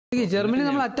Germany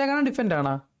നമ്മൾ attack ആണോ defend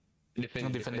ആണോ?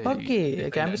 ഓക്കെ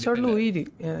ക്യാമ്പ് സ്റ്റോട്ടിൽ ഉയിര്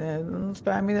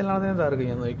സ്പാം ചെയ്തല്ലാതെ തകർക്കും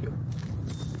ഞാൻ നോക്കിയോ.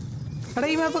 എടാ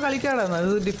ഈ മാപ്പ് കളിക്കാടാ,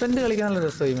 അത് ഡിഫെൻഡ് കളിക്കാൻ നല്ല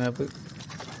രസമാണ് ഈ മാപ്പ്.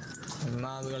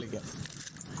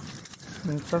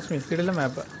 കിടില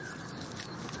മാപ്പ്.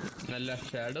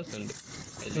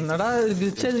 എന്നടാ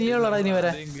നീയുള്ളടാ ഇനി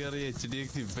വരാൻ.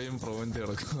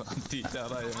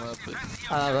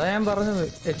 അതാ ഞാൻ പറഞ്ഞത്,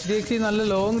 HDX നല്ല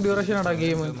ലോങ് ഡ്യൂറേഷൻ ആടാ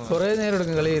ഗെയിം. കുറെ നേരം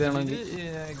എടുക്കും കളി ചെയ്യണമെങ്കിൽ.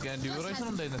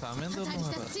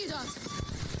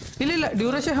 ഇല്ല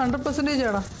ഡ്യൂറേഷൻ 100%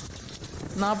 ആടാ.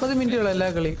 40 മിനിറ്റുകൾ എല്ലാ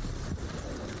കളി.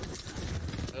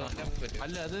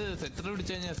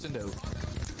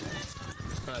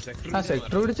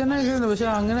 സെക്ടർ പിടിച്ചെന്നെ, പക്ഷെ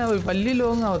അങ്ങനെ വലിയ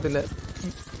ലോങ് ആവത്തില്ല.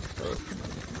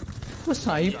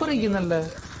 സ്നൈപ്പർ ഇരിക്കുന്നല്ലേ.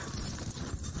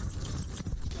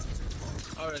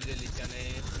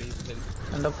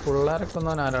 എന്റെ പിള്ളേരൊക്കെ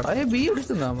ഒന്നും ആരാടാ ബി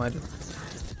എടുക്കുന്ന അവന്മാര്.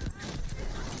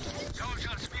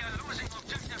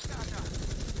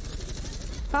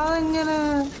 അതെങ്ങനെ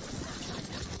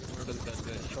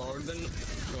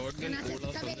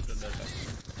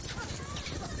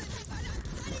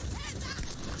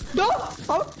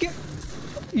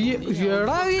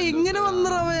എടാ ഇങ്ങനെ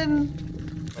വന്നവൻ.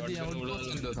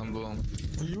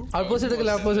 ഓപ്പോസിറ്റ്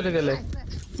എടുക്കല്ലേ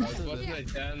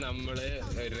നമ്മള്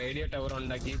റേഡിയോ ടവർ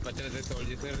ഉണ്ടാക്കി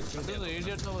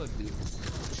റേഡിയോ ടവർ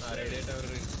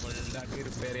ഉണ്ടാക്കി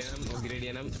റിപ്പയർ ചെയ്യണം, അപ്ഗ്രേഡ്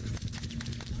ചെയ്യണം.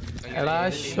 എടാ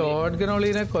ഷോട്ട്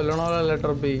ഗണോളിനെ കൊല്ലണോല്ലോ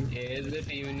ലെറ്റർ ബി. ഏത്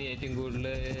ടീമിന് ഏറ്റവും കൂടുതൽ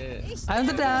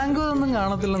അതിന്റെ ടാങ്ക് ഒന്നും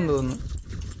കാണത്തില്ലെന്ന് തോന്നുന്നു.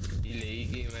 ഇല്ല ഈ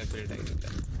ഗെയിം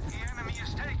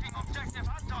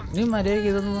നീ മര്യാദക്ക്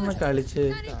ഇതൊന്നും കളിച്ച്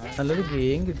നല്ലൊരു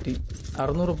ഗെയിം കിട്ടി.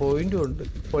 600 പോയിന്റും ഉണ്ട്.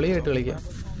 പൊളിയായിട്ട് കളിക്കാം.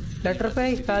 ലെറ്റർ പേ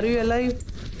കറിയും എല്ലായും.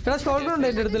 എടാ ഷോട്ട് ഗൺ ഉണ്ട്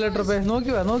എന്റെ അടുത്ത്. ലെറ്റർ പേ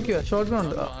നോക്കിവാ ഷോട്ട് ഗൺ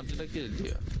ഉണ്ട്.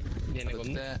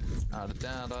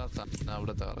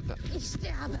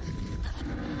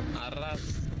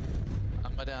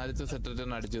 ആദ്യത്തെ സെറ്റ്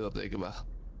അടിച്ചു തീർത്തേക്ക്.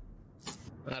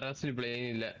 പ്ലെയിൻ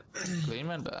ഇല്ല, പ്ലെയിൻ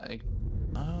വേണ്ട.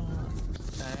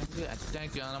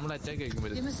 അറ്റാക്ക് നമ്മൾ അറ്റാക്ക്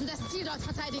വയ്ക്കുമ്പോഴേ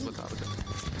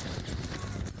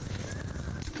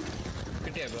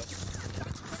കിട്ടിയാ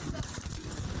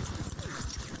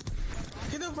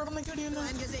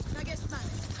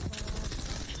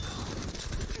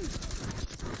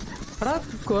എടാ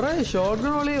കൊറേ ഷോട്ട്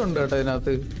ഗൺ ഒളിയും ഉണ്ട് കേട്ടോ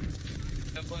ഇതിനകത്ത്.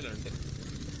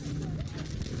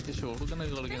 ഷോട്ട്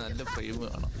ഗണ്ണൊക്കെ കളിക്കാൻ നല്ല ഫ്രെയിം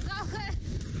കാണാം.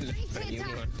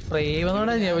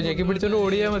 ഫ്രെയിമെന്നോടെ ഞെക്കി പിടിച്ചോണ്ട്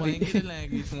ഓടിയാ മതി.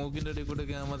 സ്മോക്കിന്റെ ഇടയിൽ കൂടെ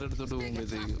ക്യാമറ എടുത്തോട്ട്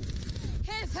പോകുമ്പോഴത്തേക്കും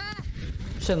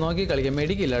പക്ഷെ നോക്കി കളിക്കാം.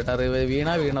 മെഡിക്കില്ല കേട്ടോ.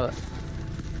 വീണതാ.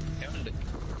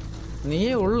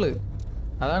 നീയേ ഉള്ളു,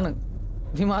 അതാണ്.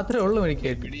 നീ മാത്രമേ ഉള്ളു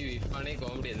മെഡിക്കേറ്റ്.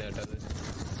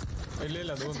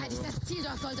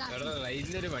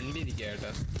 വണ്ടി ഇരിക്കാ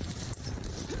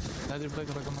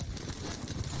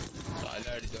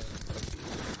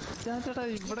ചേട്ടാ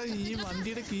ഇവിടെ ഈ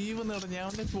വണ്ടിയുടെ കീ വന്ന്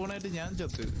ഞാൻ ഫോണായിട്ട് ഞാൻ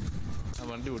ചത്ത്. ആ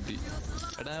വണ്ടി പൊട്ടി.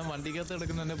 എടാ ഞാൻ വണ്ടിക്കകത്ത്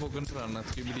എടുക്കുന്ന തന്നെ പൊക്കണ്ടാണ്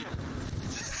സ്കിബിഡി.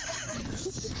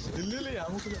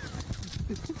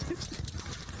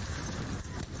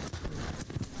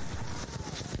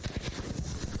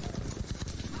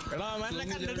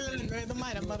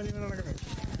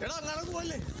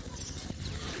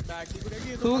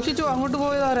 സൂക്ഷിച്ചു, അങ്ങോട്ട്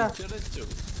പോയതാരാ?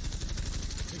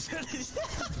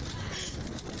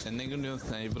 എന്തെങ്കിലും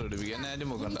സ്നൈപ്പർ എടുപ്പിക്കുക. എന്നെ ആരും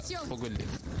പോക്കണ്ട, പൊക്കില്ലേ.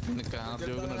 കാർ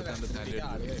ജോഗിന് എടുക്കാണ്ട്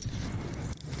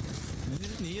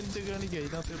നീ എന്തൊക്കെയാണ്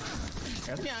അതിനകത്ത്?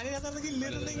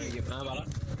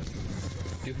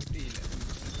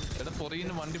 എടാ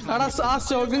പുറകിന് വണ്ടി. ആ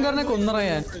സ്റ്റോക്കിൻകാരനെ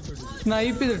കൊന്നറിയാൻ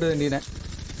സ്നൈപ്പ് ചെയ്തിട്ട് വണ്ടീനെ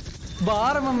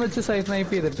ബാറമ്മ വെച്ച്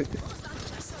സ്നൈപ്പ് ചെയ്തിട്ട്.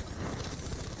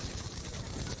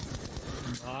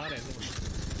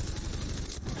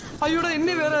 അയ്യോടെ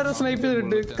എന്നെ വേറെ ആരോ സ്നൈപ്പ്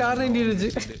ചെയ്തിട്ട് കാറിന് ഇന്ത്യ വെച്ച്.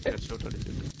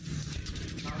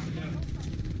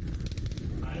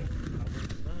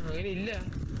 ഇല്ല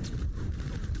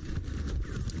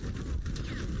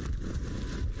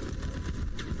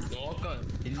നോക്കാം.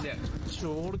 ഇല്ല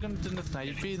ഷോട്ട് കണ്ടിട്ട്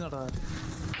സ്നൈപ്പ് ചെയ്യുന്നടാ.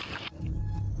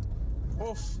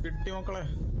 കിട്ടി മക്കളെ.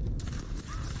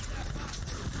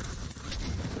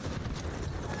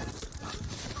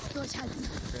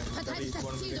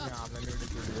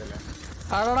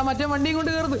 ആടാ മറ്റേ വണ്ടിയും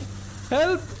കൊണ്ട് കയറുന്നത്.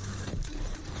 ഹെൽപ്പ്.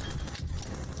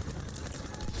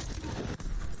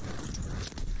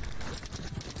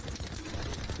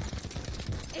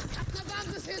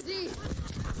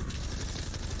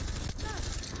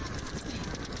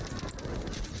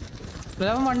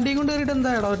 അവൻ വണ്ടിയും കൊണ്ട് കയറിയിട്ട് എന്താ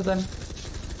ഇടാ ഒരുത്താൻ.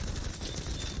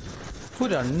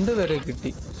 2 പേരെ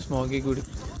കിട്ടി സ്മോക്കി കൂടി.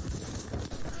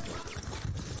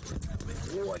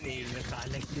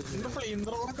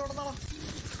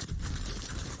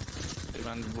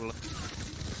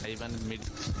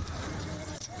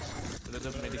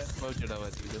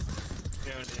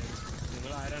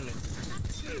 നിങ്ങൾ ആരാണ്?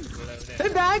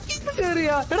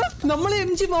 നമ്മളെ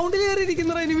MG മൗണ്ടിൽ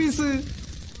കയറിയിരിക്കുന്ന എനിമീസ്.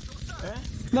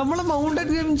 നമ്മളെ മൗണ്ടൻ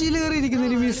MGയിൽ കയറിയിരിക്കുന്ന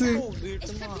എനിമീസ്.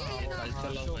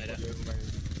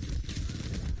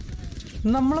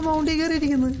 നമ്മളെ മൗണ്ടിൽ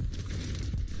കയറിയിരിക്കുന്നത്.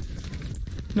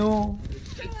 നോ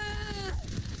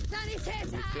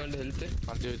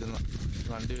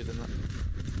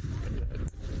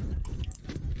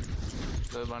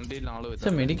വണ്ടിയിൽ ആള്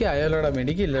മെഡിക്ക ആയാലോടാ.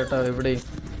 മെഡിക്കില്ല കേട്ടോ എവിടെയും.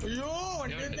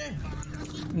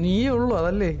 നീയേ ഉള്ളു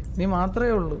അതല്ലേ, നീ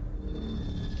മാത്രമേ ഉള്ളൂ.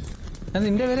 ഞാൻ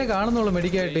നിന്റെ പേരെ കാണുന്നുള്ളൂ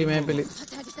മെഡിക്കായിട്ട് ഈ മാപ്പില്.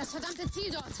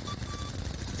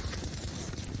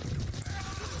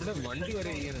 വണ്ടി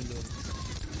വരെ ചെയ്യുന്നുണ്ടോ?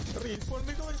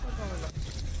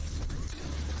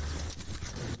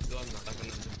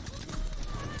 നടക്കുന്നുണ്ട്.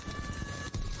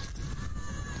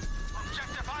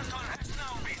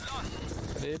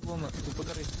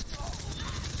 ഉപ്പക്കറി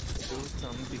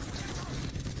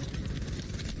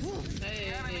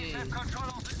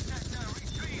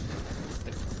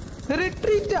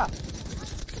റിട്രീറ്റാ.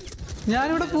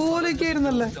 ഞാനിവിടെ പോലൊക്കെ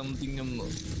ആയിരുന്നല്ലേ.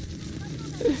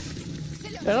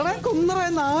 എടാ കൊന്നറ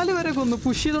 4 പേരെ കൊന്നു.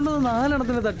 പുഷ് ചെയ്തോണ്ട് 4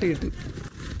 എണ്ണത്തിന് തട്ടിയിട്ട്.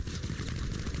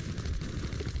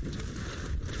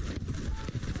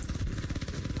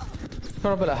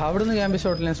 കുഴപ്പമില്ല, അവിടുന്ന് ക്യാമ്പ്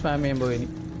ഷോട്ടിൽ ഞാൻ സ്പാം ചെയ്യാൻ പോയി.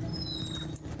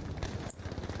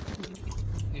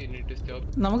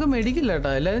 നമുക്ക് മെഡിക്കില്ല കേട്ടോ,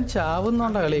 എല്ലാരും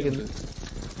ചാവുന്നോണ്ടാ കളിക്കുന്നത്.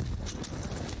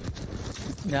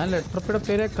 ഞാൻ ലെറ്റർപ്പിയുടെ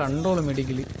പേരെ കണ്ടോളൂ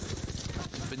മെഡിക്കല്.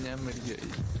 ഞാൻ മെഡിക്കായി.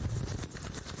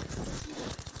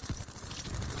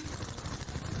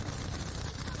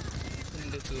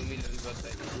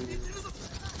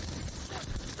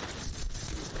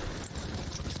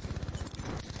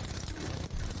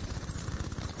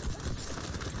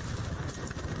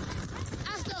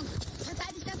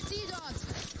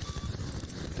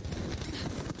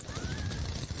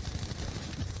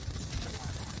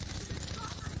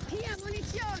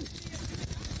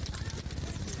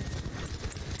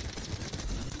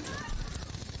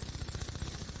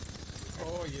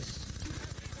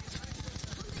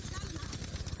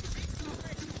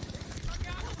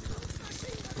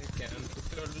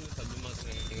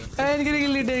 എനിക്ക്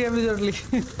കില്ലിട്ട് ക്യാമ്പ് ഷോട്ടില്.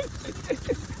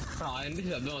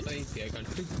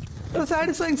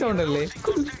 സാറ്റിസ്ഫൈങ് സൗണ്ട് അല്ലേ?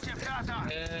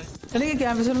 എനിക്ക്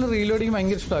ക്യാമ്പ് ഷോട്ടിൽ റീലോഡിങ്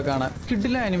ഭയങ്കര ഇഷ്ടമാണ് കാണാൻ.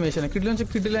 കിഡിലെ ആനിമേഷൻ,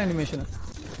 കിഡിലെ ആനിമേഷൻ.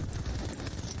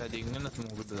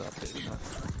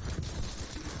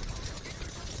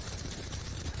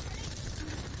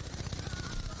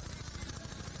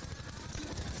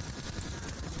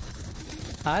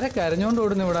 ആരെ കരഞ്ഞോണ്ട്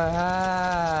ഓടുന്നു ഇവിടെ?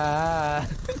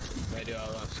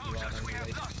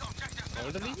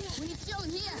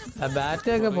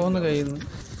 ബാറ്റൊക്കെ പോകുന്നു കഴിയുന്നു.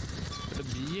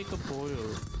 ബിയൊക്കെ പോയോ?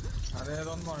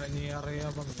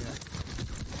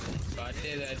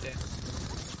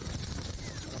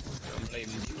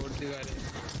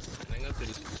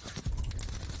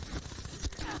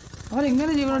 അവൻ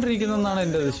എങ്ങനെ ജീവനോട്ടിരിക്കുന്നു എന്നാണ്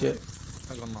എന്റെ വിഷയം.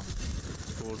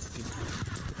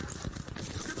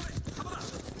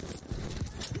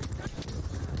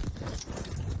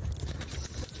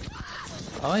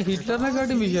 അവൻ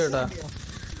ഹിറ്റ്ലറിനെക്കാട്ടും വിഷയം കേട്ടാ.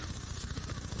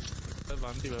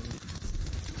 വണ്ടി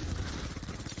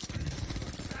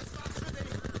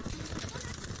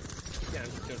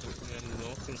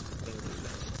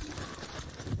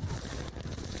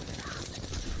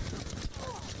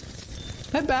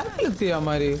ബാക്കിലെത്തിയോ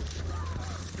അവന്മാര്?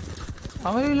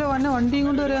 അവരില്ല വണ്ടിയും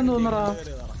കൊണ്ട് വരാൻ തോന്നറാ.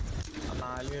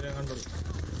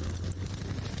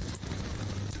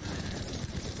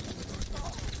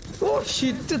 ഓ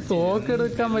ഷിറ്റ്,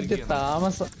 തോക്കെടുക്കാൻ പറ്റിയ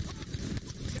താമസം.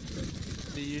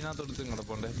 ഇതിനകത്തെടുത്തും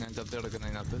കിടപ്പുണ്ട്. ഞാൻ ചത്ത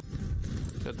കിടക്കുന്നതിനകത്ത്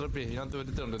എത്ര പേ ഇതിനകത്ത്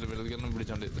വരുത്തുണ്ട്. വെളുതൊന്നും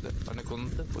പിടിച്ചോണ്ടിരുത്തില്ല. അവനെ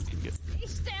കൊന്നിട്ട് പൊട്ടിക്കുക.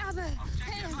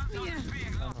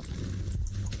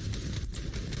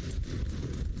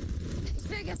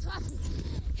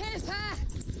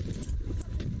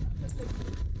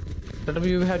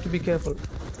 You have to be careful.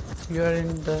 You are in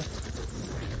the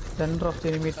center of the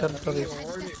enemy territory.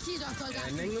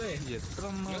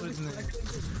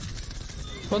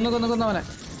 കൊന്നവനെ.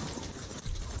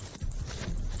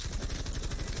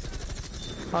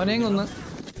 അവനെയും കൊന്ന്.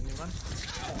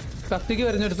 കത്തിക്ക്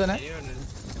വരഞ്ഞെടുത്തനെ.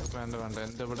 വേണ്ട,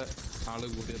 എന്റെ ഇവിടെ ആള്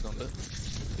കൂടിയതുണ്ട്.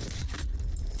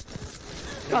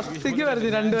 കത്തിക്ക് വരഞ്ഞു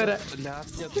 2 പേരെ.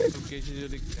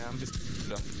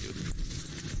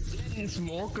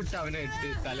 സ്മോക്ക് ഇട്ട് അവനെ ഇട്ട്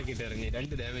തലക്കിട്ട് ഇറങ്ങി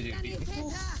 2 ഡാമേജ് കിട്ടി.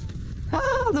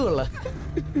 അത് കൊള്ളാം.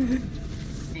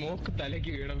 സ്മോക്ക് തലക്ക്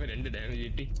വീണപ്പോ 2 ഡാമേജ്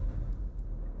കിട്ടി.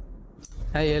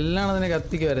 എല്ലാം അതിനെ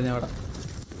കത്തിക്ക് വരഞ്ഞ അവിടെ.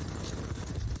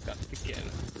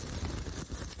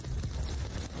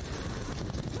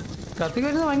 കത്തി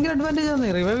വരുന്നത് ഭയങ്കര അഡ്വാൻറ്റേജ് ആണ്.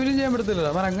 റിവൈവിലും ചെയ്യാൻ പറ്റത്തില്ല.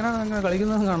 അവർ അങ്ങനെ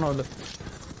കളിക്കുന്നത് കാണണമല്ലോ.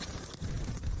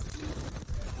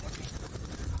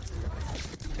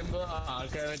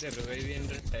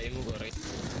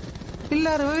 ഇല്ല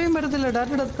റിവൈവ് പറ്റത്തില്ല.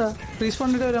 ഡയറക്റ്റ് എടുത്താ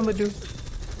റീസ്പോണ്ടിട്ട് വരാൻ പറ്റൂ.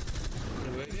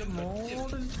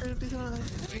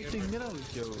 ഇങ്ങനെ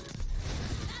വിളിക്കാവോ?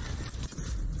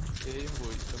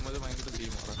 പോയി ഭയങ്കര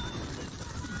ടീമാണ്.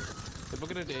 ഇപ്പൊ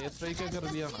ഒക്കെ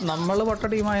റെഡിയാണ്. നമ്മള് പൊട്ട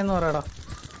ടീമായെന്ന് പറയാടാ.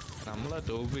 നമ്മളാ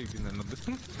ടോപ്പ് വയ്ക്കുന്നത്.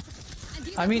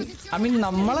 ഐ മീൻ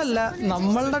നമ്മളല്ല,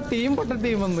 നമ്മളുടെ ടീം പൊട്ട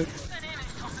ടീമെന്ന്.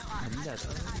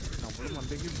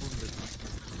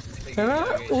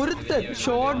 ഒരുത്തൻ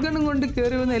ഷോട്ട് ഗണ്ണും കൊണ്ട്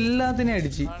കയറി വന്ന് എല്ലാത്തിനെയും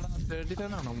അടിച്ച്.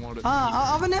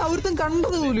 അവനെ ഒരുത്തൻ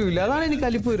കണ്ടത് പോലും ഇല്ല. അതാണ് എനിക്ക്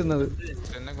കലിപ്പ് വരുന്നത്.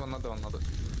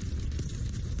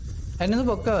 അതിനൊന്ന്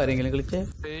പൊക്കാ ആരെങ്കിലും കളിച്ചേ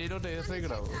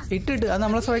ഇട്ടിട്ട്. അത്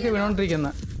നമ്മളെ സ്ട്രൈക്ക് വീണോണ്ടിരിക്കുന്ന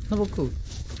ഒന്ന് പൊക്കൂ.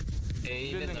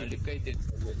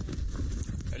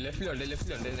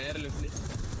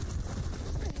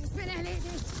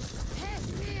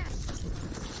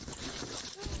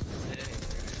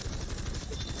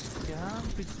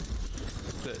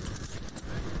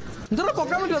 എന്താ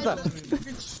പൊക്കാൻ പറ്റുമോ?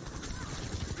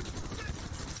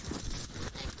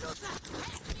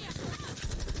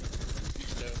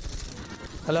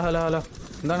 ഹലോ ഹലോ ഹലോ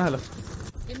എന്താണ് hello?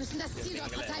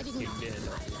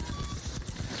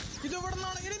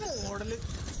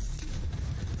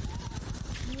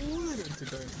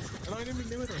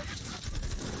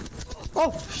 Oh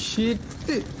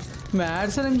shit,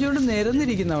 Madsen M G കൊണ്ട്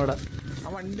നിരന്നിരിക്കുന്ന അവിടെ.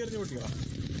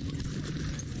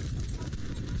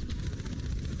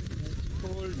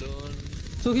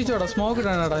 സൂക്ഷിച്ചോടാ, സ്മോക്ക്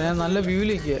ഇടാനാടാ. ഞാൻ നല്ല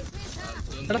വ്യൂയിലേക്ക്.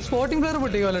 എടാ സ്പോർട്ടിംഗ് പ്ലെയർ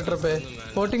പൊട്ടിക്കോ ലെറ്റർ പേ.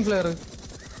 സ്പോർട്ടിംഗ് പ്ലെയർ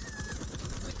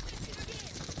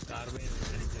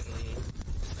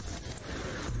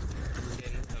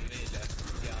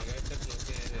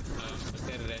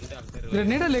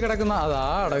ഗ്രനേഡ് അല്ലേ കിടക്കുന്ന? അതാ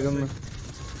കിടക്കുന്നു.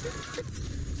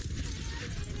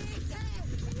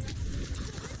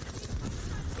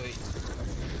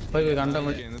 കണ്ട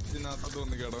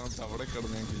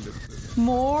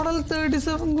മോഡൽ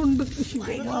 37 കൊണ്ട്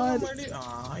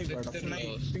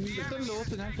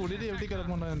ഞാൻ കുടിയിൽ എവിടെ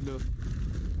കിടപ്പുണ്ടായല്ലോ.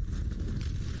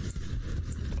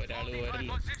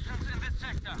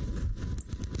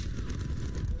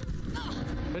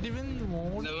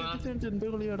 എന്ത്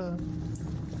കളിയാടാ?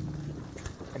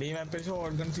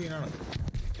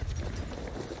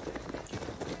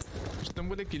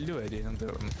 ഇഷ്ടംപോലെ കില്ല് വാരി അതിനകത്ത്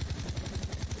കിടന്നു.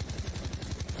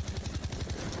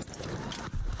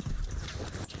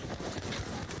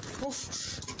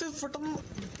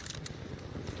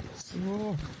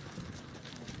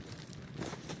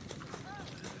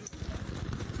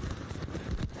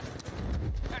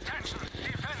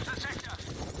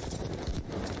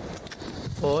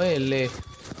 പോയല്ലേ?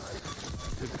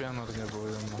 പറഞ്ഞ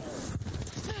പോയൊന്നും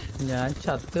ഞാൻ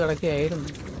ചത്ത് കിടക്കുകയായിരുന്നു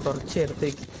കുറച്ചു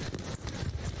നേരത്തേക്ക്.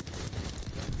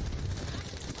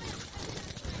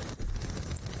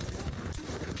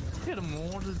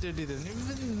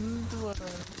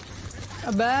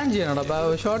 ബാൻ ചെയ്യണോടാ,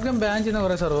 ഷോർട്ട് ഗൺ ബാൻ ചെയ്യുന്ന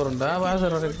കുറെ സെർവർ ഉണ്ട്. ആ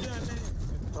സെർവർ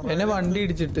എന്നെ വണ്ടി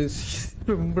ഇടിച്ചിട്ട്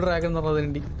ഡ്രാഗൺ എന്ന്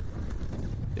പറഞ്ഞതിന്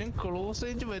ക്ലോസ്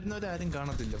റേഞ്ച് വരുന്നവരാരും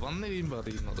കാണത്തില്ല. വന്നു കഴിയുമ്പോ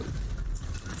അറിയുന്നത്.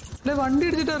 അല്ലെ വണ്ടി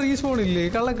ഇടിച്ചിട്ട് റീസ്പോൺ ഇല്ലേ?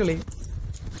 കള്ളക്കളി.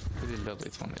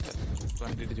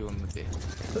 വണ്ടി ഇടിച്ച് വന്നിട്ടേ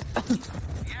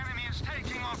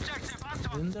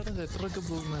എന്താണ് ലെറ്ററൊക്കെ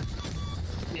പോകുന്നത്?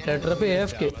 ലെറ്റർ പേ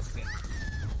AFK.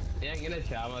 ഞാൻ ഇങ്ങനെ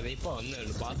ഇപ്പൊ വന്നേ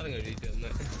ഉള്ളൂ. പാത്രം കഴിച്ചിട്ട് വന്ന്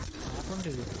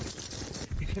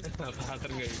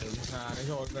പാത്രം കഴിച്ചിട്ട്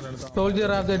Soldier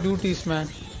have their duties, man.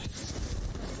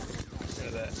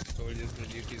 അതെ, സോൾജേഴ്സിന്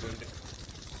ഡ്യൂട്ടീസ് ഉണ്ട്.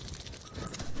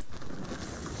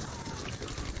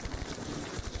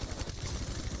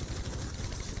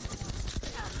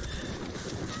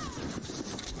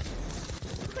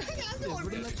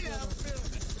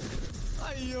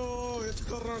 അയ്യോ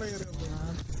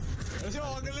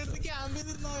ക്യാമ്പ്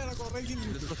ചെയ്തിരുന്നോ കൊറേ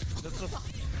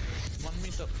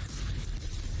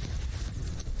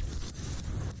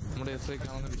നമ്മുടെ എസ്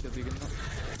ഐക്കാണെന്ന് വിശ്വസിക്കുന്നു.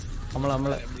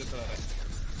 നമ്മളെ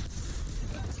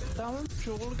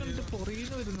ഷോൾ കണ്ടിട്ട്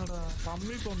പുറകിന്ന് വരുന്നടാ.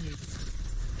 പമ്മി കൊന്നു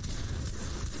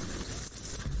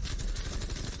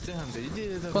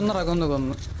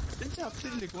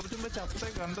ചത്തില്ലേ? കുറച്ചു മുമ്പ് ചത്തെ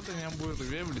കണ്ടിട്ട് ഞാൻ പോയി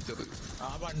റിവേ വിളിച്ചത്. ആ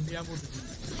വണ്ടി ഞാൻ പൊട്ടിച്ചു.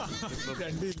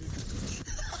 രണ്ടില്ല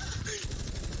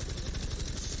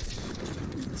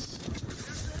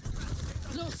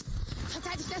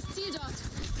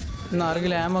ഇന്ന്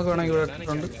ആർക്കെങ്കിലും ആമോ ഒക്കെ വേണമെങ്കിൽ ഇവിടെ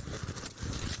ഇട്ടിട്ടുണ്ട്.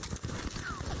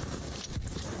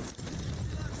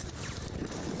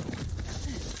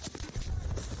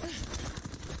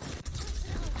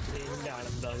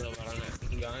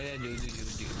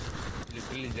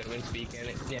 ജർമ്മൻ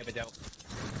സ്പീക്കാണ് ഞാൻ പറ്റാവും.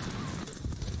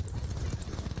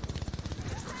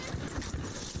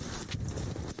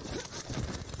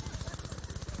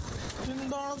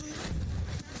 എന്താണത്?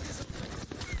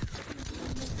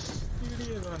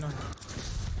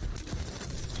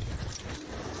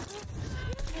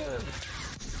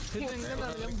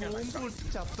 ഞാൻ ബോംബ്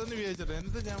ചത്തെന്ന് വിചാരിച്ചിട്ട്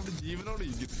എന്താ ഞാൻ ഇവിടെ ജീവനോട്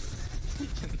ഇരിക്കുന്നു.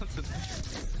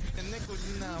 എന്നെ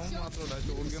കൊല്ലുന്ന അവൻ മാത്രമല്ല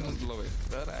ചോദിക്കുന്നുള്ളവൻ,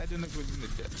 വേറെ ആരും എന്നെ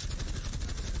കൊല്ലുന്നില്ല.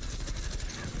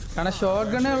 കാരണം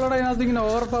ഷോട്ട് ഗണ്ണേ ഉള്ളടാ ഇതിനകത്ത് ഇങ്ങനെ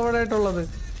ഓവർ പവർഡ് ആയിട്ടുള്ളത്.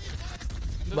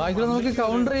 ബാക്കിയുള്ള നമുക്ക്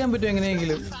കൗണ്ടർ ചെയ്യാൻ പറ്റും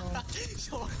എങ്ങനെയെങ്കിലും.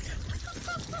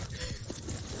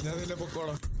 ഞാൻ നിന്നെ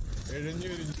പൊക്കോളാം. എഴഞ്ഞു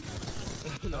വരും.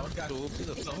 നമുക്ക്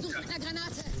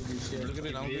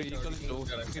ഈ കളി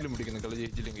ലോക്കിലും പിടിക്കുന്നു. കളി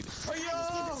ജയിച്ചില്ലെങ്കിൽ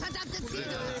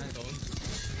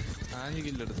ആഞ്ഞ്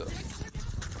കില്ലെടുത്തോ.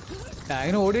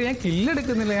 അങ്ങനെ ഓടി ഞാൻ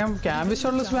കില്ലെടുക്കുന്നില്ല, ഞാൻ ക്യാമ്പ്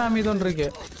സ്പാം ചെയ്തോണ്ടിരിക്കുക.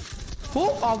 ഓ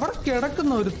അവിടെ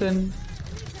കിടക്കുന്ന ഒരുത്തൻ.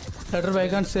 Letter by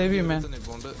can save you man.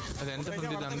 ഇപ്പോണ്ട് എന്റെ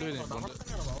ഫ്രണ്ടിൽ രണ്ടുപേരും ഇപ്പോണ്ട്.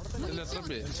 ലെറ്റർ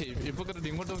ബൈ ഇപ്പൊ കറക്റ്റ്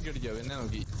ഇങ്ങോട്ട് നോക്കി അടിക്കാവോ, എന്നെ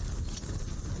നോക്കി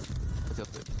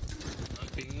ചത്ത്.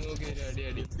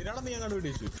 ഇതിനാണ് നീ അങ്ങോട്ട്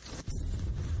പിടിച്ചു.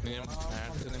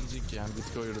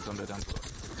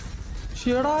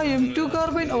 ഷേടാ M2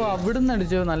 കാർബൈൻ. ഓ അവിടുന്ന്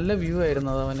അടിച്ചോ, നല്ല വ്യൂ ആയിരുന്നു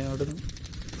അത് അവനെ അവിടുന്ന്.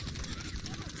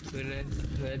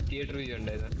 തിയേറ്റർ വ്യൂ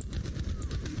ഉണ്ടായിരുന്നു.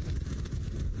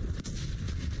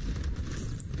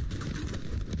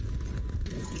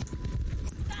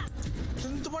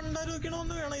 എന്ത് പണ്ടാരും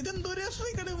വെക്കണമെന്ന് വേണം. ഇതെന്തോ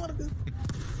സ്ട്രൈക്ക് മാർക്ക്.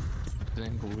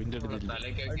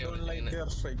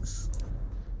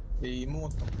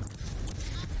 മൊത്തം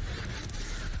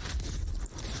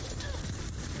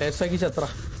ടേസ്റ്റാക്കി ചത്ര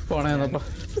പോണേന്നപ്പ.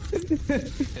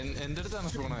 എന്റെ അടുത്താണ്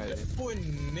ഫോണായത്.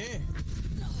 പൊന്നെ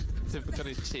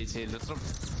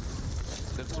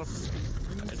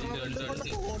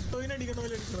ഓട്ടോയിനടിക്കണ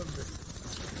പോലെ അടിക്കണത്.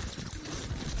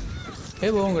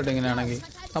 പോകും കേട്ടോ ഇങ്ങനെയാണെങ്കിൽ.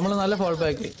 നമ്മള് നല്ല ഫോൾ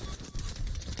ബാക്ക്.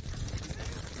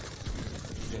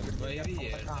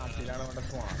 കാട്ടിലാണ് അവിടെ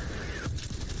പോണം.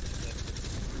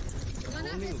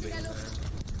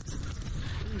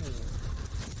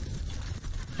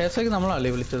 ടേസ്റ്റാക്കി നമ്മളല്ലേ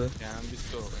വിളിച്ചത്.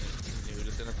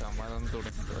 ഇവിടുത്തെ സമാധാനം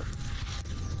തുടങ്ങിയത്.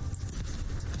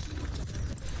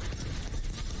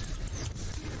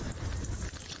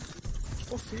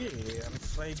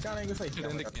 സ്ട്രൈക്കാണെങ്കിൽ സൈക്കിൾ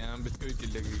ക്യാമ്പ്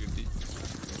ഇല്ലൊക്കെ കിട്ടി.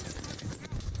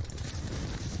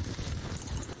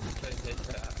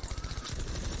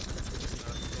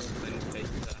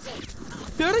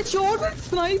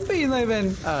 സ്നൈപ്പ് ചെയ്യുന്ന ഇവൻ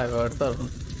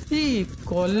ഈ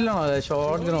കൊല്ലണോ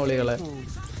ഷോട്ട് ഗോളികളെ.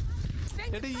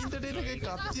 എടാ ഇതിന്റെ ഇടയിലൊക്കെ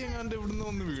കത്തി എങ്ങാണ്ട് ഇവിടുന്ന്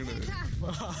ഒന്ന് വീണ്.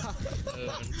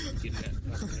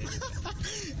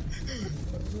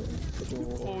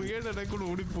 പുകയുടെ ഇടയിൽ കൂടെ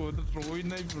ഓടിപ്പോയിട്ട്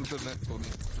ട്രോയിനായി തന്നെ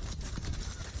തോന്നി.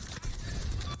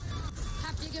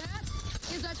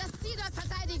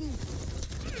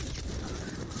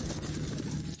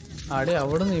 അടെ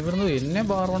അവിടുന്ന് ഇവിടുന്ന് എന്നെ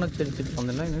ബാർവണച്ചടിച്ചിട്ട്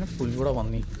വന്നില്ല. ഇങ്ങനെ പുലികൂടെ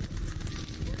വന്നി.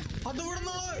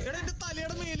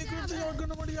 തലയുടെ മേലേക്ക്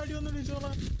ചാടി വന്നു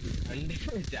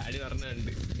ചാടി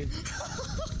പറഞ്ഞുണ്ട്.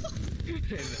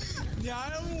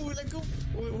 ഞാൻ മൂലക്ക്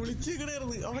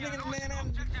വിളിച്ചിരിക്കണായിരുന്നു. അവനെങ്ങനെ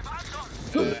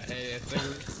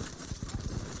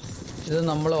ഇത്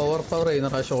നമ്മൾ ഓവർ പവർ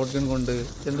ചെയ്യുന്ന ഷോട്ട് ഗൺ കൊണ്ട്.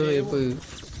 എന്ത് ടൈപ്പ്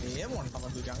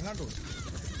അങ്ങോട്ട്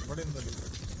ഇവിടെ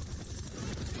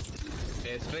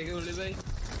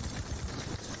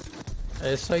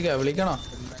എക്സ്ട്രാ വിളിക്കണോ?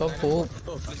 ഇപ്പൊ പോവും.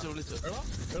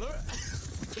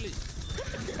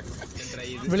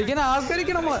 വിളിക്കാൻ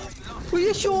ആൾക്കാരിക്കണം നമ്മളെ.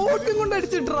 ഷോട്ടും കൊണ്ട്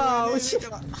അടിച്ചിട്ടാ.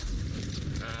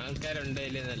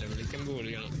 ആൾക്കാരുണ്ടായില്ലേന്നല്ല വിളിക്കുമ്പോ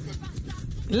വിളിക്കണം.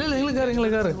 ഇല്ല നിങ്ങൾ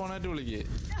കയറി.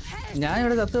 ഞാൻ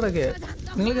ഇവിടെ ചത്ത് കിടക്കേ.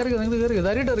 നിങ്ങൾ കയറി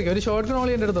ഇതായിട്ട് ഇറക്കി. ഒരു ഷോട്ട്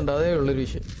ഗൺ എന്റെ അടുത്തുണ്ട്. അതേ ഉള്ളൊരു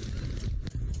വിഷയം.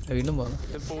 വീണ്ടും പോന്നു.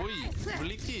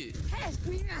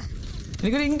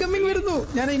 എനിക്കൊരു ഇൻകമ്മിങ് വരുന്നു.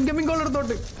 ഞാൻ incoming call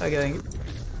എടുത്തോട്ട്. Okay thank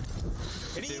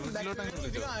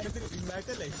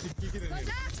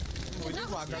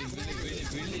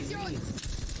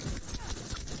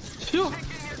you.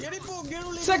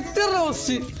 Sector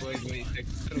roast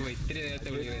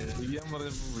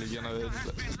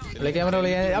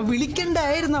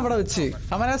വിളിക്കണ്ടായിരുന്നു അവിടെ വെച്ച്.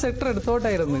 അവൻ ആ സെക്ടർ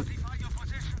എടുത്തോട്ടായിരുന്നു.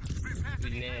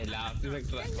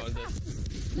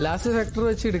 ലാസ്റ്റ് സെക്ടർ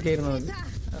വെച്ച് എടുക്കായിരുന്നു.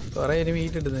 കൊറേ ഇനി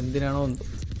മീറ്റ് ഇടുന്നു. എന്തിനാണോ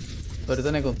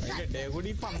ഒരുത്തനെ കൊന്നു.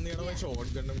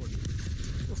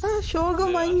 ഷോഗൻ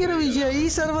ഭയങ്കര വിജയ. ഈ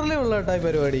സെർവറിലേ ഉള്ള കേട്ടോ ഈ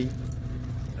പരിപാടി.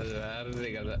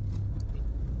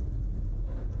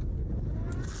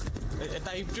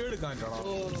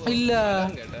 ഇല്ല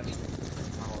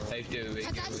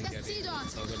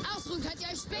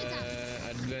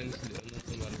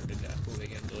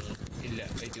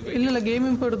ഇല്ലല്ല ഗെയിം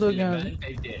ഇപ്പൊ എടുത്ത് നോക്കിയാൽ മതി.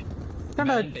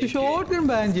 കണ്ടാ ഷോട്ട് ഗൺ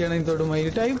ബാൻ ചെയ്യണം. ഇതോടുമായി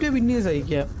ടൈപ്പ് ടൈപ്പ് പിന്നെയും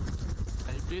സഹിക്കാം.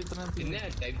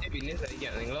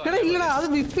 എടാ ഇല്ലടാ അത്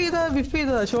വിഫ്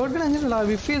ചെയ്തതാ. ഷോട്ട് ഗൺ അങ്ങനെയല്ല.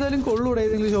 വിഫ് ചെയ്താലും കൊള്ളൂടെ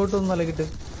ഏതെങ്കിലും ഷോട്ട് ഒന്നും നൽകിട്ട്.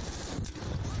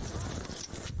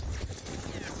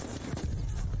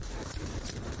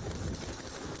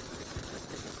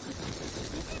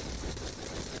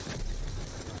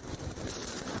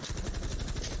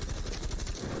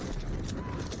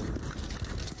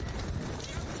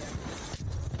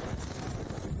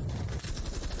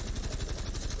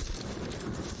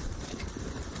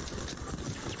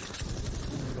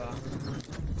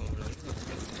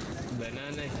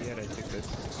 തന്നെ ഹിയർ വെച്ചിട്ട്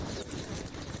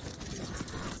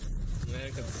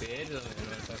ഇവരൊക്കെ പേര് തന്നെ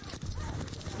കേട്ടോ.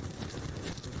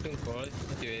 ഒട്ടും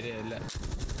ക്വാളിറ്റി വരികയല്ല.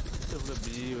 ഇവിടെ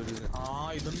ബി ഒരു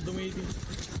ഇതെന്തും എഴുതി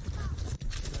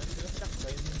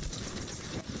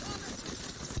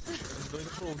എന്തോ ഒരു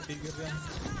പ്രോട്ടീൻ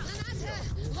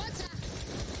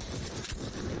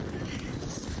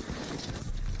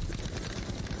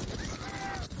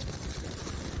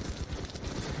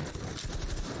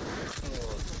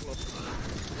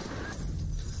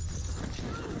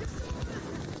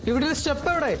ഇവിടെ സ്റ്റെപ്പ്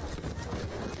എവിടെ?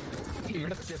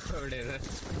 ഇവിടെ സ്റ്റെപ്പ് എവിടെയാണ്?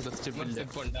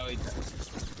 സ്റ്റെപ്പ് ഉണ്ടാവില്ല.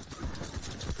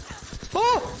 ഓ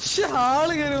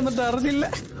ആള് കയറി വന്നിട്ട് അറിഞ്ഞില്ല.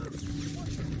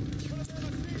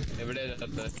 എവിടെ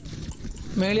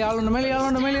മേളി ആളുണ്ട്, മേളി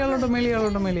ആളുണ്ട്, മേളി ആളുണ്ട്, മേളി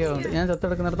ആളുണ്ട്, മേളി ആളുണ്ട്. ഞാൻ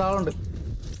ചത്തെടുക്കുന്നിടത്ത് ആളുണ്ട്.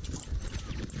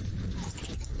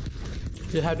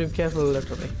 You have to be careful,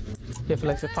 literally. Careful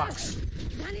like a fox.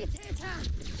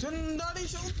 എന്താടി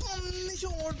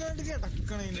ഷോർട്ട് ആയിട്ട്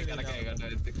കിടക്കണേ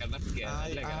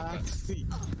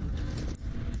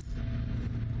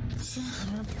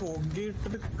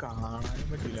പുകയിട്ടിട്ട് കാണാനും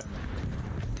പറ്റില്ല.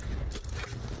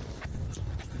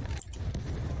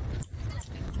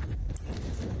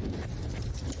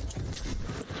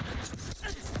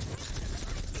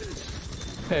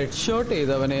 ഹെഡ് ഷോട്ട്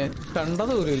ചെയ്തവനെ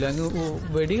കണ്ടത് പോലുമില്ല. അങ്ങ്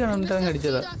വെടി കണ്ടിട്ട് അങ്ങ്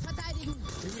അടിച്ചതാ.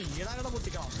 വീടങ്ങനെ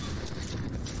പൊട്ടിക്കണം.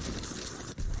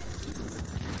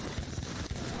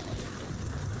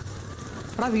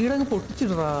 എടാ വീടങ്ങ്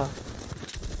പൊട്ടിച്ചിടാ.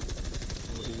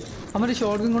 അവന്റെ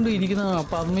ഷോട്ട് കൊണ്ട് ഇരിക്കുന്ന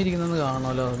പമ്മിരിക്കുന്നെന്ന്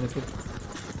കാണാമല്ലോ. എന്നിട്ട്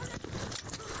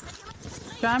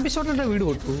ക്യാമ്പി ഷോട്ടിന്റെ വീട്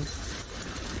പൊട്ടു.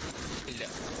 ഇല്ല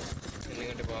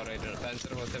എന്നിങ്ങോട്ട് പവറായിട്ടാണ്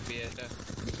ട്രാൻസ്ഫർ മൊത്തം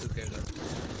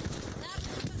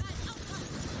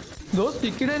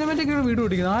സ്റ്റിക്കി ഡൈനമൈറ്റ് വീട്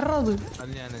പൊട്ടിക്കുന്നത് ആരാ അത്?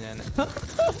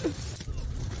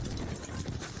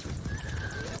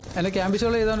 എന്റെ ക്യാമ്പി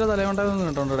ഷോട്ട് ചെയ്തവന്റെ തലമുണ്ടാകുന്ന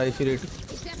കണ്ടോണ്ടോ ഐശ്വര്യമായിട്ട്.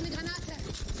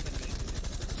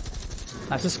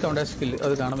 അസിസ്റ്റ് കൗണ്ട് സ്കില്ല്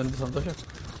അത് കാണാൻ എന്ത് സന്തോഷം.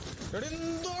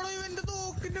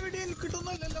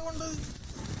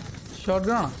 ഷോട്ട്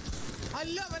ഗൺ ആണോ?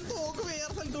 അല്ല അവൻ തോക്ക്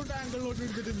വേറെ സ്ഥലത്തോട്ട് ആംഗിളിലോട്ട്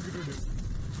എടുത്തിട്ട് എനിക്കിട്ടുണ്ട്.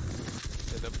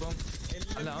 ചിലപ്പം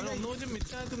അല്ല അവൻ ഒന്നും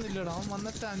മിസ്സാക്കുന്നില്ലടാ. അവൻ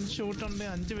വന്നിട്ട് 5 ഷോട്ട് ഉണ്ട്,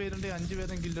 5 പേരുണ്ട്, 5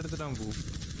 പേരും കില്ലെടുത്തിട്ട് അവൻ പോകും.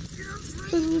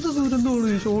 എന്ത് ദൂരം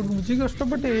തോന്നി ഷോട്ട് ഉച്ച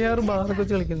കഷ്ടപ്പെട്ട് 7 ബാറൊക്കെ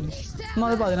വെച്ച് കളിക്കുന്നു. എന്നാൽ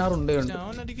അത് 16 ഉണ്ട്.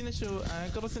 അവൻ അടിക്കുന്ന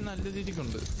ആക്യുറസി നല്ല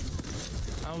രീതിക്കുണ്ട്.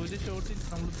 ആ ഒരു ഷോട്ടിൽ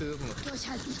നമ്മൾ തീർന്നു.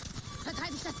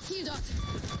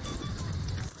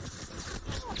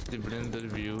 ഇവിടെ എന്തൊരു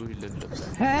വ്യൂ ഇല്ലല്ലോ.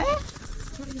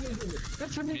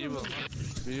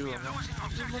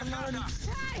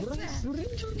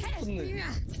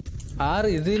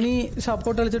 ഇതിനി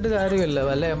സപ്പോർട്ട് കളിച്ചിട്ട് കാര്യമല്ല.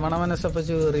 വല്ല മണമനസപ്പ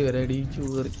ചേറി വരെ അടിച്ചു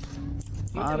കയറി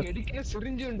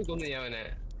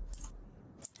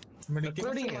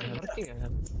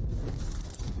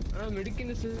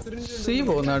സീ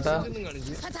പോകുന്ന കേട്ടാ.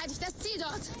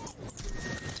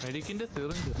 മെഡിക്കിന്റെ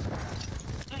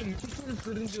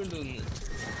സിറിഞ്ച് കൊണ്ടുവന്നു.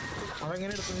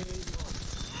 അതെങ്ങനെ എടുത്തു?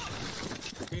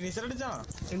 ഫിനിഷർ അടിച്ചാ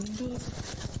എന്തോ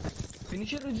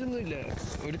ഫിനിഷർ വെച്ചൊന്നുമില്ല.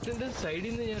 ഒരുത്തന്റെ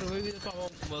സൈഡിൽ നിന്ന് ഞാൻ റിവൈവ് ചെയ്തപ്പോ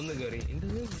അവൻ വന്ന് കയറി.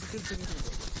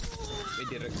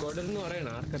 എന്റെ റെക്കോർഡർ എന്ന് പറയണ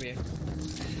ആർക്കറിയാം.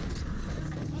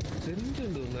 തെറിഞ്ഞുണ്ട്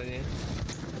തോന്നാ ഞാൻ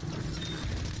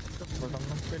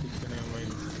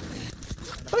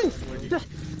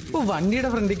വണ്ടിയുടെ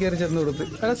ഫ്രണ്ടിൽ കയറി ചെന്ന് കൊടുത്ത്.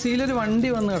 അല്ല സീലൊരു വണ്ടി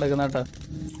വന്ന് കിടക്കുന്ന കേട്ടാ.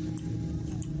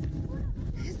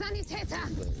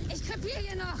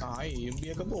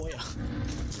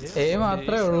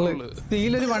 മാത്രമേ ഉള്ളു.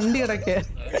 സീലൊരു വണ്ടി കിടക്കേ.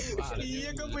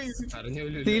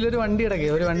 സീലൊരു വണ്ടി കിടക്കേ.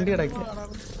 ഒരു വണ്ടി കിടക്കേ.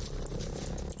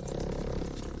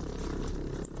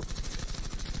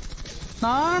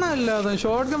 നാണല്ലാതെ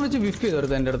ഷോർട്ട് ഗൺ വെച്ച് വിഫ് ചെയ്ത്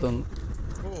കൊടുത്ത എന്റെ അടുത്തൊന്ന്.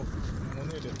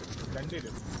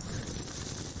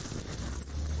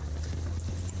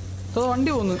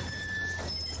 വണ്ടി പോന്നു.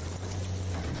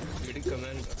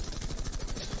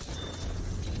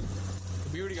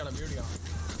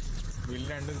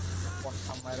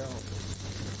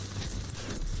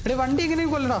 എടേ വണ്ടി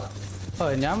എങ്ങനെയും കൊല്ലടാ.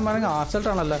 ഞാൻ പറഞ്ഞ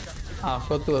ആസൾട്ടാണല്ലോ.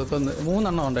 കൊന്ന് 3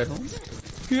 എണ്ണം ഉണ്ടായിരുന്നു.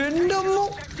 എന്റെ അമ്മ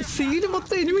സീല്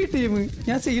മൊത്തം എനിമി ടീം.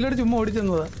 ഞാൻ സീലോട് ചുമ്മാ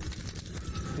ഓടിച്ചെന്നതാ.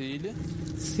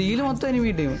 സീല് മൊത്തം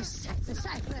എനിമി ടീം.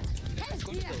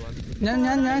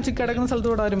 ഞാൻ കിടക്കുന്ന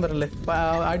സ്ഥലത്തോടെ ആരും വരല്ലേ.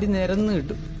 അടി നിരന്ന്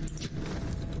കിട്ടും.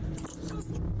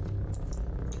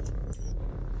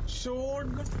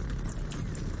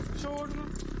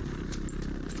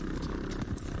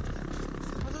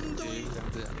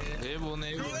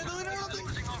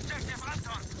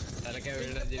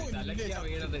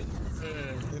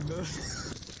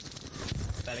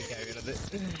 തലക്കാ വീണത്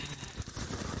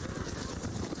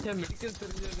ഞാൻ മെഡിക്കൽ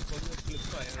സെർജറി കൊന്ന്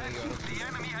ക്ലിപ്പായിരുന്നു.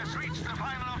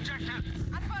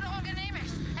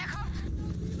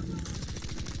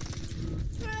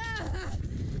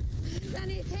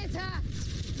 Sanitäter!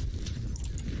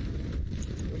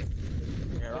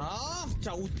 എടാ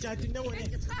ചൗച്ചാറ്റിന്റെ പോലെ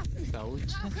Getroffen! Brauche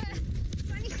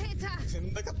Sanitäter!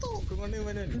 എന്തൊക്കെ തോക്കും കൊണ്ട്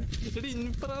ഇവനെ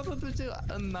ഇൻഫ്രാസത്ത് വെച്ച്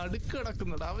നടുക്ക്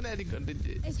കിടക്കുന്നുണ്ട് അവനാരും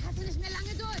കണ്ടിട്ട്. Ich hatte nicht mehr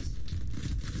lange durch!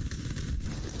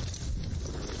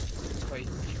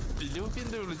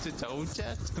 ഫിലോപ്പിന്റെ വിളിച്ച്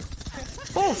ചൗച്ചാറ്റ്.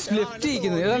 ഓ ലെഫ്റ്റ്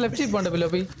ഇരിക്കുന്നത് ഏതാ ലെഫ്റ്റ് പോണ്ട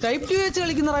പിലോപ്പി ടൈപ്പ് 2 വെച്ച്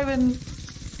കളിക്കുന്ന ഇവൻ.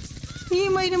 ഈ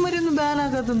മൈനന്മാരൊന്നും ബാൻ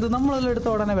ആക്കാത്തത് നമ്മളെല്ലാം എടുത്ത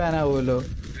ഉടനെ ബാൻ ആവുമല്ലോ.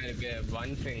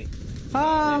 ആ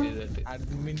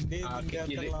അഡ്മിന്റെ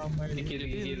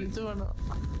എന്തുവാണ്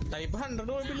ടൈപ്പ് 100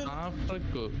 കുഴപ്പമില്ല.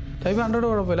 ആഫ്രിക്കോ ടൈപ്പ് 100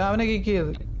 കുഴപ്പമില്ല. അവനെ കിക്ക്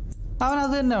ചെയ്ത് അവൻ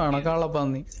അത് തന്നെ വേണം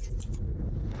കള്ളപ്പന്നി.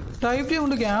 ടൈപ്പ് 2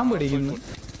 കൊണ്ട് ക്യാമ്പ് അടിക്കുന്നു.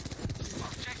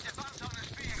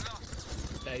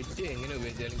 എങ്ങനെ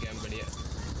ഉപയോഗിച്ചാലും ക്യാമ്പ് അടിയാ.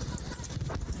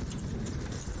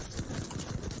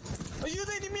 അയ്യോ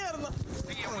ഇത് എനിമിയായിരുന്ന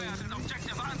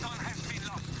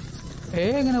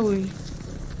എങ്ങനെ പോയി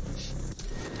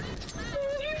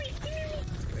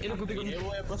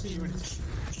പോയപ്പോ സീ പിടിച്ചു.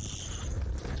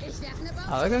 Ich werfe eine Bombe!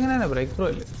 അതൊക്കെ എങ്ങനെയാണ് ബ്രേക്ക് ത്രൂ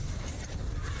അല്ലേ.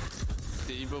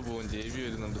 ജൈബ പോവും ജൈബി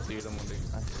വരുന്നുണ്ട് സീഡം കൊണ്ട്.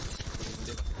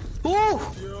 ഓ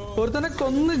ഒരുത്തനെ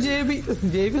കൊന്ന് ജേബി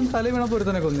തല വീണപ്പോ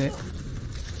ഒരുത്തനെ കൊന്നേ.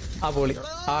 ആ പൊളി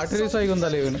ആർട്ടിലീസായി കൊന്ന്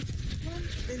തല വീണ്.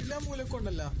 എല്ലാ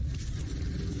മൂലക്കൊണ്ടല്ല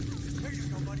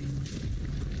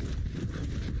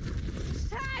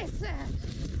Scheiße!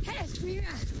 Helft mir!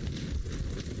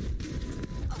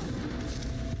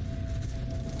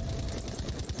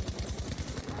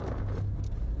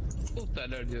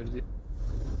 തല അടിച്ചു.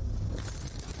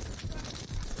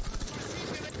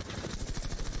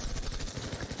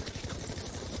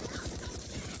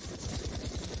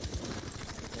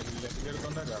 എല്ലാം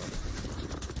എടുത്തോണ്ടല്ലോ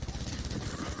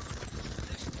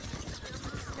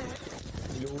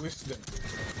ലൂയിസ്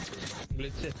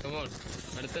വിളിച്ച് കമോൺ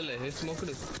അടുത്തല്ലേ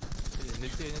സ്മോക്കിട്.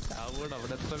 എന്നിട്ട് കഴിഞ്ഞാൽ ചാവോട്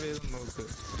അവിടെ എത്ര പേര് നോക്ക്.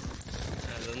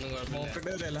 അതൊന്നും നോക്കട്ടെ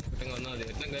വരെയല്ല കുഴപ്പമില്ല. വന്നാൽ മതി.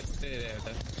 എല്ലാം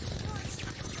കേട്ടാ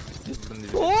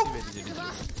ഓ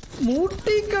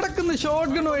മൂട്ടി കിടക്കുന്ന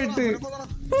ഷോട്ട് ഗണ്ണുമായിട്ട്.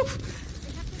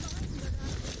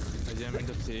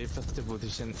 Safest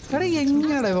position. എടാ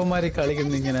എങ്ങനെയാ ഇവന്മാര്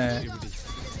കളിക്കുന്ന ഇങ്ങനെ.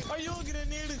 അയ്യോ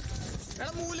ഗ്രനേഡ്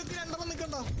എടാ മൂലക്ക് രണ്ടെണ്ണം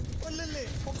നിക്കണ്ട കൊല്ലല്ലേ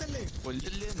പൊക്കല്ലേ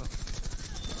കൊല്ലില്ലേന്നോ.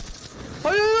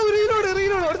 അയ്യോ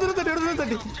റീലോഡ് അടുത്ത തട്ടി അവളെ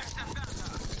തട്ടി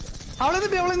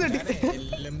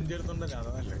എല്ലാം എടുത്തോണ്ടല്ലോ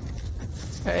അതാ നല്ലത്.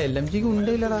 LMG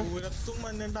ഉണ്ടില്ലടാ. ദൂരത്തും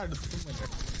മഞ്ഞണ്ട് അടുത്തും മഞ്ഞ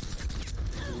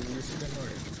ലൂയിസ് തന്നെ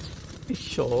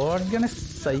ഷോട്ട് ഗണ് ഞാൻ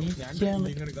സഹിക്കാൻ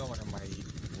ബിൽഡിംഗ് എടുക്കാൻ പറയാം മൈ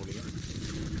പൊളി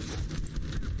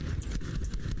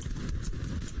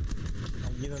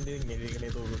അയ്യ തന്റെ ഇങ്ങനെ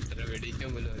തോന്നും ഇത്ര വെടിക്കാൻ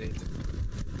പോലും അറിയില്ല.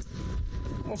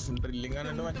 ഡ്രില്ലിംഗ് ആണ്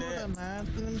മറ്റേ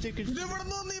ഇത് എവിടെ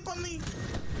നിന്ന് വന്നു ഈ പന്നി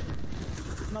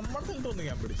നമ്മുടെ സ്ഥലത്ത് വന്ന്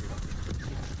ഞാൻ പിടിച്ചു.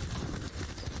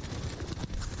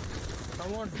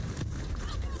 കമോൺ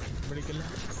പിടിക്കില്ല.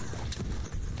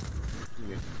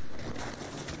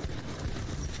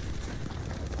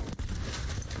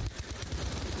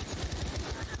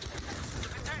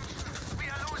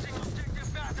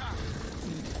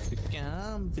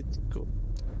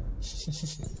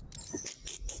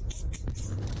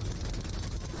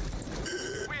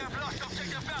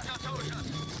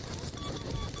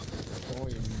 ഓ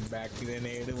ബാക്ക്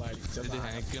ഗ്രനേഡ് വലിച്ചത്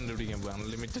ഹാക്ക് കണ്ടുപിടിക്കാൻ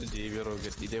അൺലിമിറ്റഡ് ജൈവ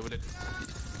റോക്കറ്റ് ഇതേപോലെ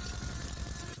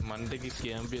മണ്ടയ്ക്ക്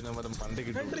ക്യാമ്പ് ചെയ്യുന്ന പോലെ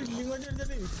മണ്ടയ്ക്ക് ഡ്രില്ലിംഗ് കൊണ്ട്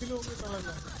അടിച്ചിട്ട് ഇത്തിരി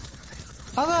നോക്കിയിട്ടുള്ളല്ലോ.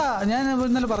 അതാ ഞാൻ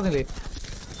ഇന്നലെ പറഞ്ഞില്ലേ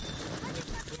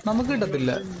നമുക്ക്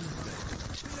കിട്ടത്തില്ല.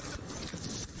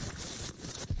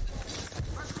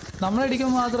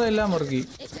 നമ്മളടിക്കുമ്പോൾ മാത്രം എല്ലാം മുറുക്കി.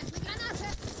 Ich werfe eine Granate!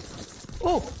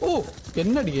 ഓ ഓ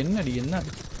എന്നടി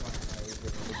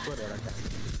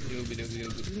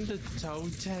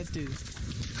ചൗച്ചാറ്റ്.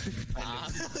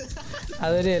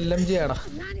 അതൊരു LMG ആടാ.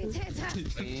 Sanitäter!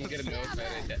 ഭയങ്കര ലോ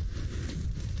ഫയറായിട്ടാ.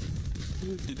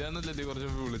 ഇതാണല്ലേ കുറച്ച്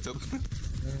വിളിച്ചത്.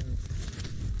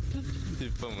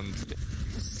 ഇപ്പൊ മനസ്സിലായി.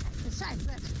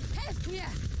 Scheiße! Helft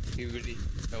mir! ഇവിടെ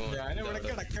ഞാനിവിടെ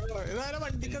കിടക്കണോ ഇതാരാ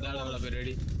വണ്ടിക്ക് എന്താണ് നമ്മളെ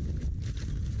പരിപാടി?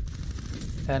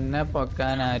 എന്നെ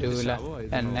പൊക്കാൻ ആരൂല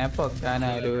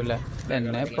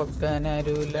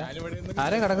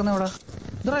ആരാ കിടക്കുന്ന ഇവിടെ?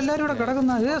 ഇത്ര എല്ലാരും ഇവിടെ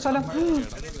കിടക്കുന്ന ഇതേ സ്ഥലം.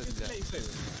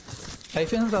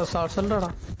 ലൈഫ് സാൾസൽഡാടാ.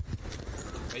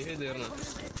 പൈസ തീർന്നു.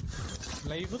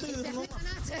 ലൈഫ് Ich werfe തീർന്നു. eine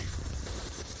Granate!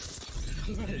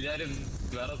 എല്ലാരും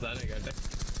വേറെ സാധനം കേട്ടെ.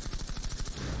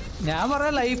 ഞാൻ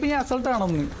പറയാം ലൈഫ് ഞാൻ അസൾട്ട്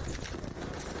ആണെന്ന്.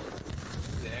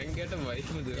 ഞാൻ കേട്ട പൈസ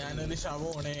തീർന്നു. ഞാനൊരു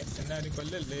ശവോണേ എന്നാരും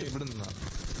കൊല്ലല്ലേ. ഇവിടെ നിന്നാ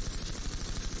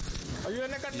അയ്യോ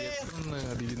എന്നെ കണ്ടേ.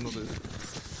 അടിക്കുന്നത്.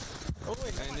 ഓ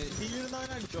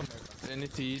തീരുന്നവനെ അടിച്ചു വന്നേക്കാം. എന്നെ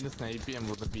തീയിൽ സ്നൈപ്പ് ചെയ്യാൻ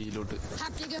പോകുന്ന ബിയിലോട്ട്.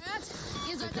 Habt ihr gehört?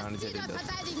 Ihr sollt das Ziel dort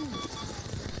verteidigen!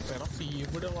 വേറെ ടീം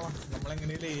ഇവിടെ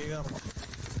നമ്മളെങ്ങനെയും കയറണം.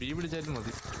 ബി പിടിച്ചാലും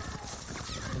മതി.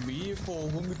 ബി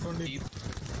പോകും കിട്ടോണ്ടി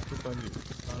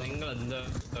നിങ്ങൾ എന്താ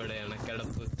എവിടെയാണ്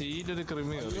കിടപ്പ്? തീയിലൊരു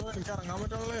ക്രിമി കയറി. അയ്യോ എനിക്ക് ഇറങ്ങാൻ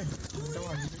പറ്റുള്ളേ എന്റെ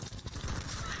വണ്ടി.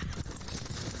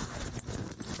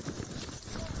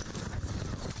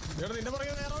 എടാ നിന്റെ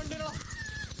പറയാ വേറെ വണ്ടിയാ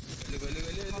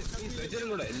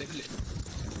കൂടെ അല്ലെങ്കിൽ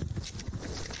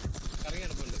ഇറങ്ങി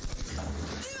നടപ്പുണ്ട്.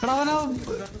 എടാ അവനോ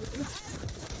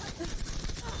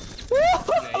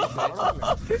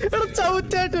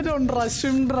ചവിറ്റായിട്ടുണ്ട്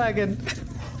റഷ്യം ഡ്രാഗൻ.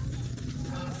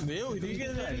 3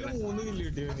 കില്ല്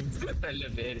കിട്ടിയ നല്ല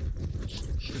പേര്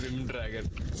ഷ്രിം ഡ്രാഗൺ.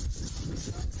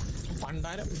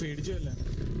 പണ്ടാരം പേടിച്ചല്ല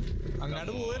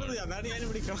അങ്ങാട്ട് പോകരുത്, അതാണ് ഞാൻ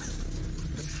വിളിക്കണം.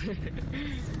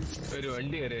 ഒരു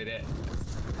വണ്ടി കയറി വരെ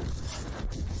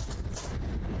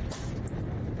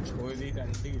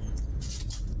 2 കില്ല്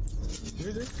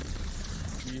ഇത്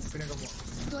ജീപ്പിനൊക്കെ പോവാം.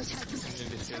 Durchhalten.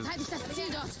 Verteidigt das Ziel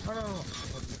dort.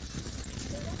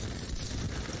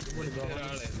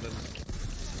 ഒരാളെ എന്താ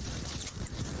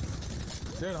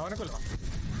അവനെ കൊല്ലണം.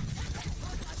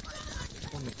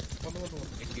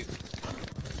 എനിക്ക്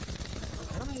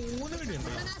 3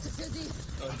 വെടിയുണ്ട്. Granate für sie.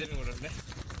 ഒരിക്കലും കൂടെ ഉണ്ടേ.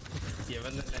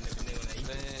 ഇവൻ തന്നെ പിന്നെ ഇവനായി.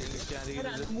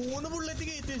 3 ബുള്ളറ്റ്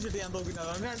കയറ്റി വെച്ചിട്ട് ഞാൻ തോക്കിട്ട്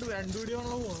അതാണ് 2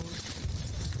 വെടിയാണല്ലോ പോകുന്നത്.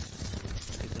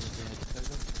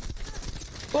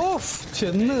 ഓ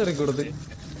ചെന്ന് കയറി കൊടുത്ത്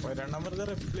 2 വെറുതെ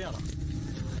റിപ്ലൈ ആണ്.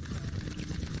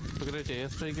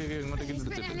 സ്ട്രൈക്കൊക്കെ എങ്ങോട്ടേക്കും Ich bin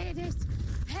എടുത്തിട്ട് erledigt.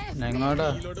 Helft mir. ഞങ്ങോട്ടാ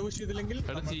ഇതിലോട്ട് പുഷ് ചെയ്തില്ലെങ്കിൽ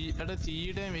എടാ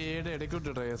സിയുടെയും എയുടെ ഇടയ്ക്കോട്ട്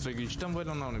സ്ട്രൈക്ക് ഇഷ്ടം പോലെ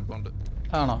ഒന്നാണ് ഇപ്പൊ ഉണ്ട്.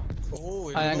 ആണോ?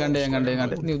 ആ ഞാൻ കണ്ടേ.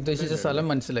 നീ ഉദ്ദേശിച്ച സ്ഥലം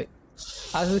മനസ്സിലായി.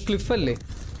 അത് ക്ലിഫല്ലേ?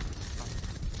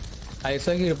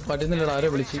 ഐസാക്കി പറ്റുന്നില്ലടാ, ആരെ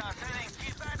വിളിച്ച്.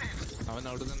 അവൻ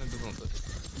അവിടെ തന്നെ എത്തുന്നുണ്ട്.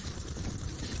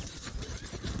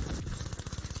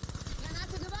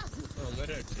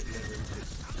 Granate geworfen.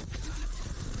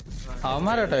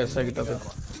 അവന്മാരാട്ടോ ഐസാക്കിട്ടത്.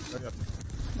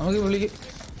 നമുക്ക് വിളിക്ക്.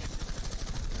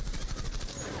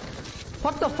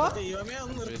 What the fuck? ദൈവമേ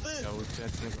ഒന്ന് നിർത്ത്.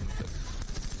 ചാറ്റിനെ കൊണ്ടിട്ട്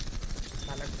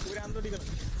തലക്കൂരാൻ തൊടിക്കണം.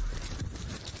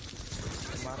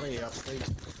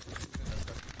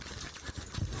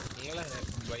 നിങ്ങളെ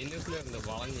ബൈനോക്കുലറിന്റെ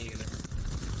വളഞ്ഞിങ്ങനെ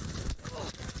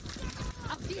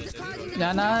Auf diese Koordinaten.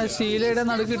 ഞാൻ ആ ശീലയുടെ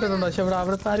നടുക്ക് ഇട്ടിട്ടുണ്ട്, പക്ഷെ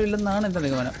അവിടുത്തെ ആരും ഇല്ലെന്നാണ് എന്റെ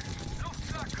നിഗമനം.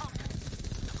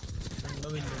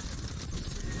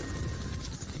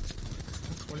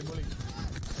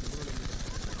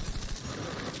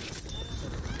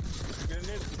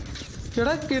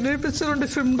 എടാ കിണിപ്പിച്ചുകൊണ്ട്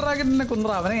ഷ്രിം ഡ്രാഗനെ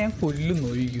കൊന്നറ, അവനെ ഞാൻ കൊല്ലുന്നു.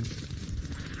 ഒഴിക്കും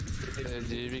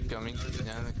ജെബി കമ്മിങ്.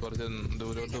 ഞാൻ കുറച്ച്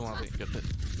ദൂരോട്ട് മാറി കേട്ട്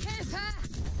Hilfe!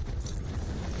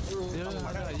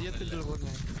 അയ്യത്തിട്ട്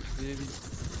പോന്നെ ജെബി.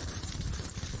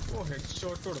 ഓ ഹെഡ്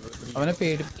ഷോട്ട് കൊടുത്തു. അവനെ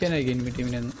പേടിപ്പിക്കാനായിരിക്കും എനിമി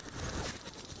ടീമിനെ ഒന്ന്.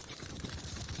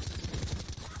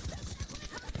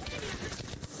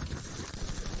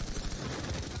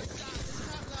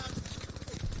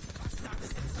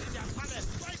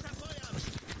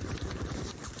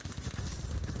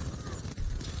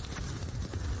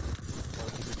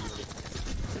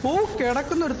 ഓ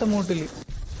കിടക്കുന്ന ഒരുത്ത മൂട്ടില്.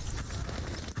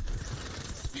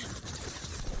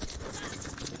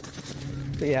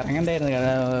 ഇറങ്ങണ്ടായിരുന്നു,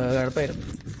 കുഴപ്പമായിരുന്നു.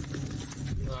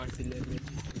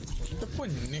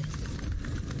 പൊന്നെ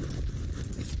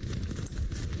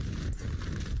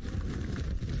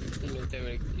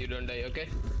You don't die, okay?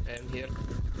 I am here.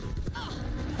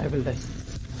 I will die.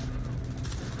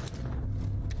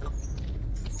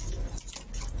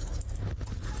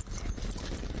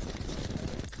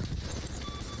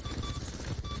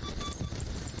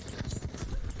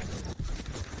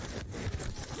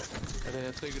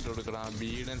 എത്രയൊക്കെ ഇട്ട് കൊടുക്കണം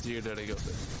ബീഡൻ സിയുടെ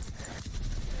ഇടയ്ക്കോട്ട്.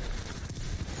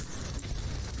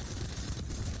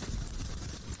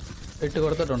 ഇട്ട്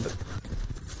കൊടുത്തിട്ടുണ്ട്.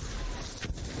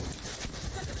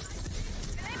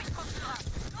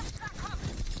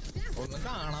 ഒന്നും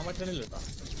കാണാൻ പറ്റണില്ല.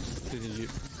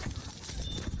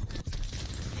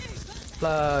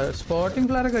 സ്പോട്ടിംഗ്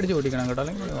ഫ്ലയറൊക്കെ അടിച്ച് ഓടിക്കണം കേട്ടോ,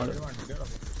 അല്ലെങ്കിൽ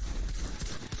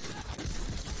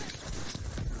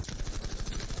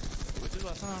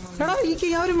എടാ ഈ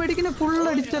ഞാൻ ഒരു മെഡിക്കിനെ ഫുൾ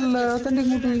അടിച്ചല്ല തന്റെ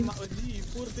ഇങ്ങോട്ട്.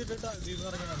 ജീപ്പ് നിർത്തിയിട്ടിട്ട് അതിൽ നിന്ന്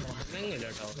ഇറങ്ങി വന്നോ. അനങ്ങില്ല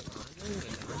കേട്ടോ.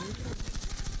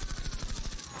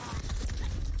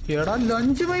 എടാ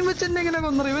ലഞ്ച് മൈം വെച്ച് എന്നെ എങ്ങനെ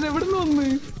കൊന്നറ? ഇവൻ എവിടുന്ന് വന്ന്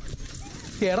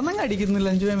കിടന്നങ്ങ് അടിക്കുന്നു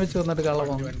ലഞ്ച് മൈം വെച്ച് വന്നിട്ട് കള്ള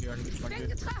പോകുന്നു. വണ്ടി Bin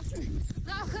getroffen.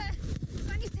 Brauche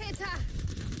Sanitäter.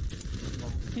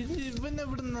 ഇത് ഇവൻ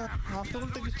എവിടുന്ന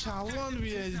അപ്പോഴത്തേക്ക് ശവമാണ്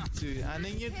വിചാരിച്ച്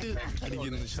അനങ്ങിയിട്ട്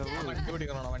അടിക്കുന്നു ശവം. വണ്ടി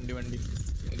ഓടിക്കണോ? വണ്ടി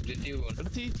Objective ഉണ്ട്.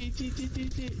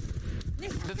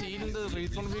 സീലിന്റെ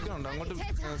റീസ്പോൺ ബീക്കൺ ഉണ്ട്, അങ്ങോട്ട്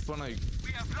സ്പോൺ ആയി.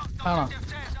 ആണോ?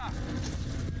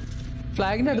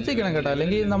 ഫ്ലാഗിന്റെ അടുത്തേക്കണം കേട്ടോ,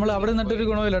 അല്ലെങ്കിൽ നമ്മൾ അവിടെ നിന്നിട്ടൊരു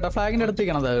ഗുണമില്ല കേട്ടോ. ഫ്ലാഗിന്റെ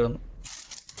അടുത്തേക്കണം അതായിരുന്നു.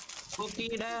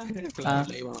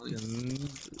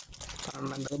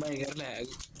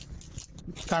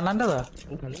 കണ്ണന്റെതാ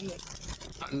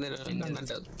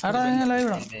എടാ ഞാൻ ലൈവ്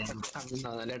ഇടാം.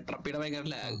 ട്രപ്പിയുടെ ഭയങ്കര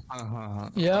lag.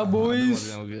 Yeah, boys.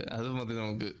 അത് മതി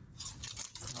നമുക്ക്.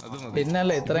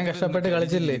 പിന്നല്ലേ ഇത്രയും കഷ്ടപ്പെട്ട്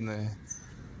കളിച്ചില്ലേ.